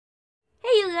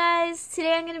you guys!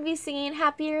 Today I'm going to be singing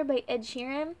Happier by Ed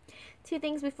Sheeran. Two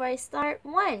things before I start.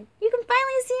 One, you can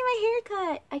finally see my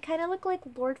haircut. I kind of look like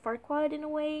Lord Farquaad in a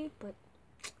way, but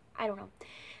I don't know.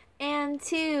 And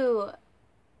two,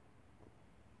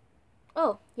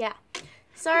 oh yeah,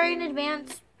 sorry in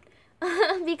advance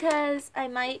because I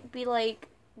might be like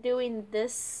doing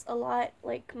this a lot,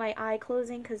 like my eye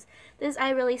closing, because this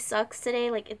eye really sucks today.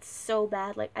 Like, it's so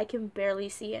bad, like I can barely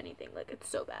see anything, like it's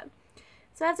so bad.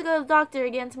 So I have to go to the doctor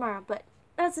again tomorrow, but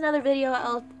that's another video.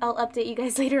 I'll update you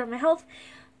guys later on my health.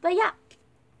 But yeah,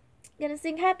 gonna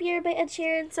sing Happier by Ed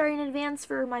Sheeran. Sorry in advance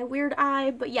for my weird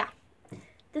eye, but yeah,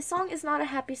 this song is not a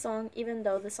happy song, even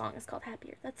though the song is called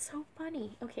Happier. That's so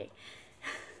funny. Okay.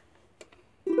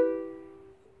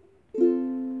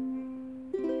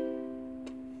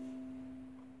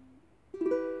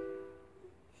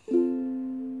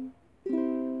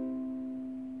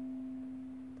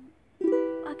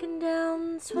 Walking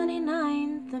down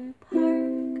 29th and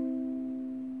Park,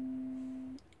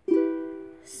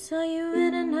 saw you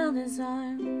in another's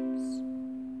arms.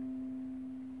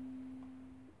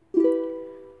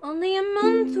 Only a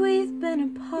month we've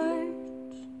been apart.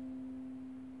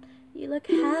 You look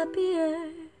happier.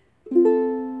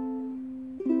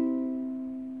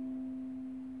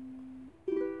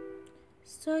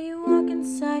 Saw you walk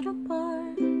inside a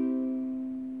bar.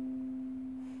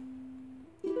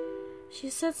 She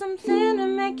said something to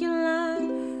make you laugh.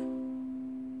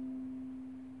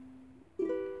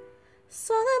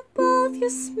 Saw that both your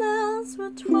smiles were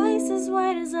twice as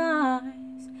white as ours.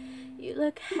 You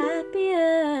look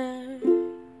happier,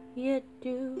 you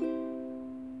do.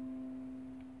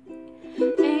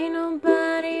 Ain't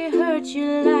nobody hurt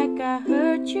you like I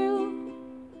hurt you,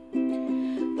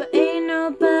 but ain't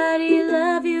nobody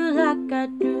love you like I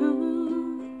do.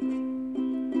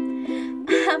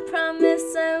 I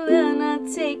promise I will not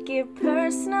take it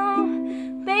personal,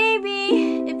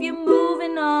 baby, if you're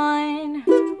moving on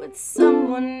with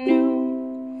someone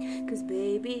new. 'Cause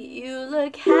baby, you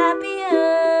look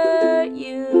happier,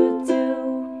 you do.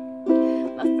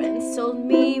 My friends told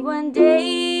me one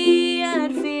day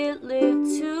I'd feel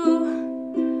it too.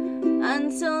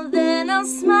 Until then I'll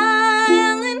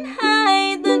smile and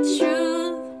hide the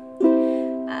truth.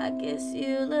 I guess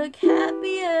you look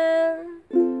happier,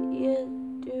 you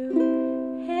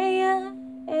do. Hey ya,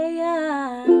 hey ya.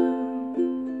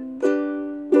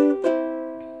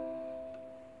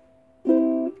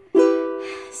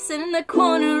 Sit in the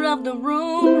corner of the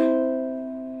room.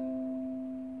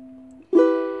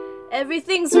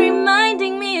 Everything's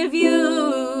reminding me of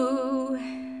you.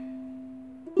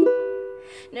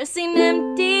 Nursing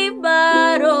empty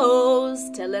bottles,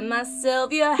 telling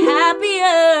myself you're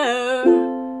happier,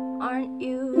 aren't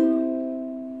you?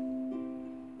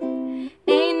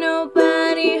 Ain't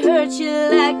nobody hurt you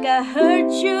like I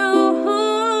hurt you,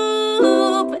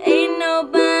 but ain't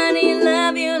nobody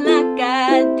love you like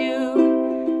I do.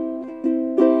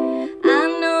 I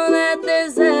know that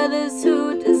there's others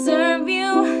who deserve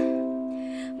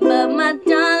you, but my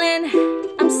darling,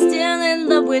 I'm still in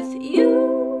love with you.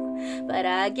 But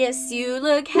I guess you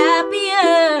look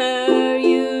happier,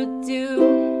 you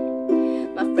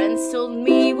do. My friends told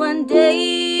me one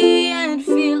day I'd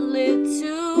feel it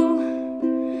too.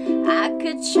 I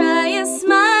could try a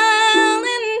smile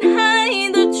and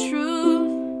hide the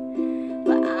truth,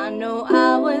 but I know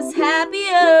I was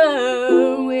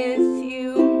happier with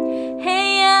you.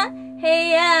 Hey ya,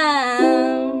 hey ya.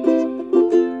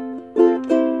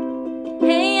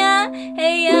 Hey ya,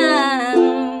 hey ya.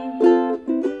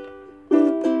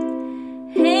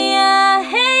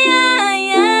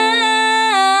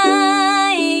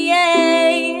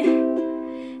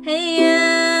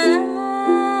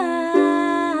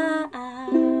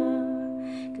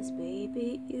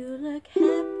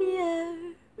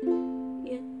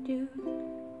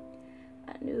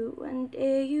 I knew one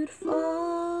day you'd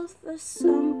fall for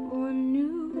someone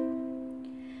new,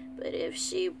 but if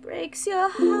she breaks your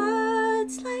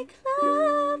heart like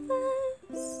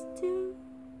lovers do,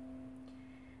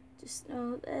 just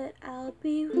know that I'll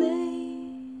be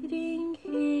waiting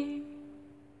here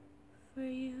for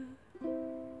you.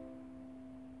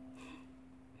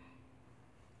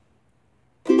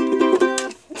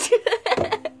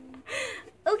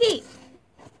 Okay,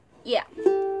 yeah.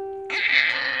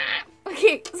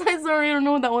 Okay, so I'm sorry, I don't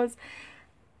know what that was.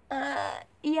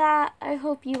 Yeah, I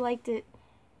hope you liked it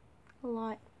a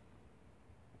lot.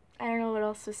 I don't know what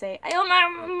else to say.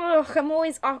 I'm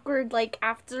always awkward, like,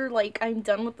 after, like, I'm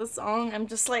done with the song. I'm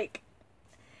just, like,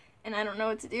 and I don't know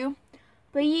what to do.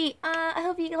 But yeah, I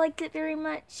hope you liked it very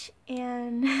much,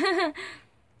 and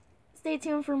stay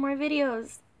tuned for more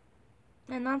videos.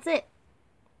 And that's it.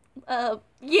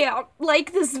 Yeah,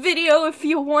 like this video if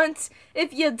you want.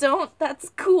 If you don't, that's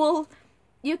cool.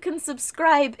 You can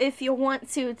subscribe if you want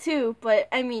to too, but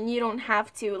I mean, you don't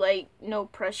have to, like, no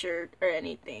pressure or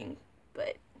anything.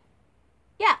 But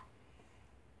yeah.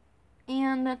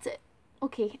 And that's it.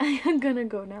 Okay, I'm gonna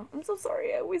go now. I'm so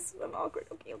sorry, I always am awkward.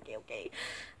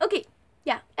 Okay,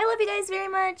 yeah, I love you guys very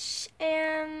much,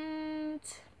 and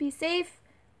be safe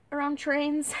around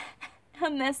trains.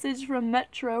 A message from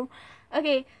Metro.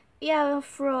 Okay, yeah,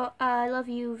 I love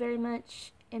you very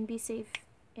much, and be safe,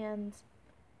 and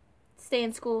stay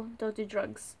in school, don't do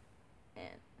drugs,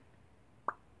 and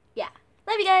yeah,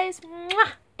 love you guys,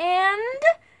 mwah, and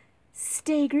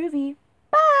stay groovy.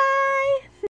 Bye!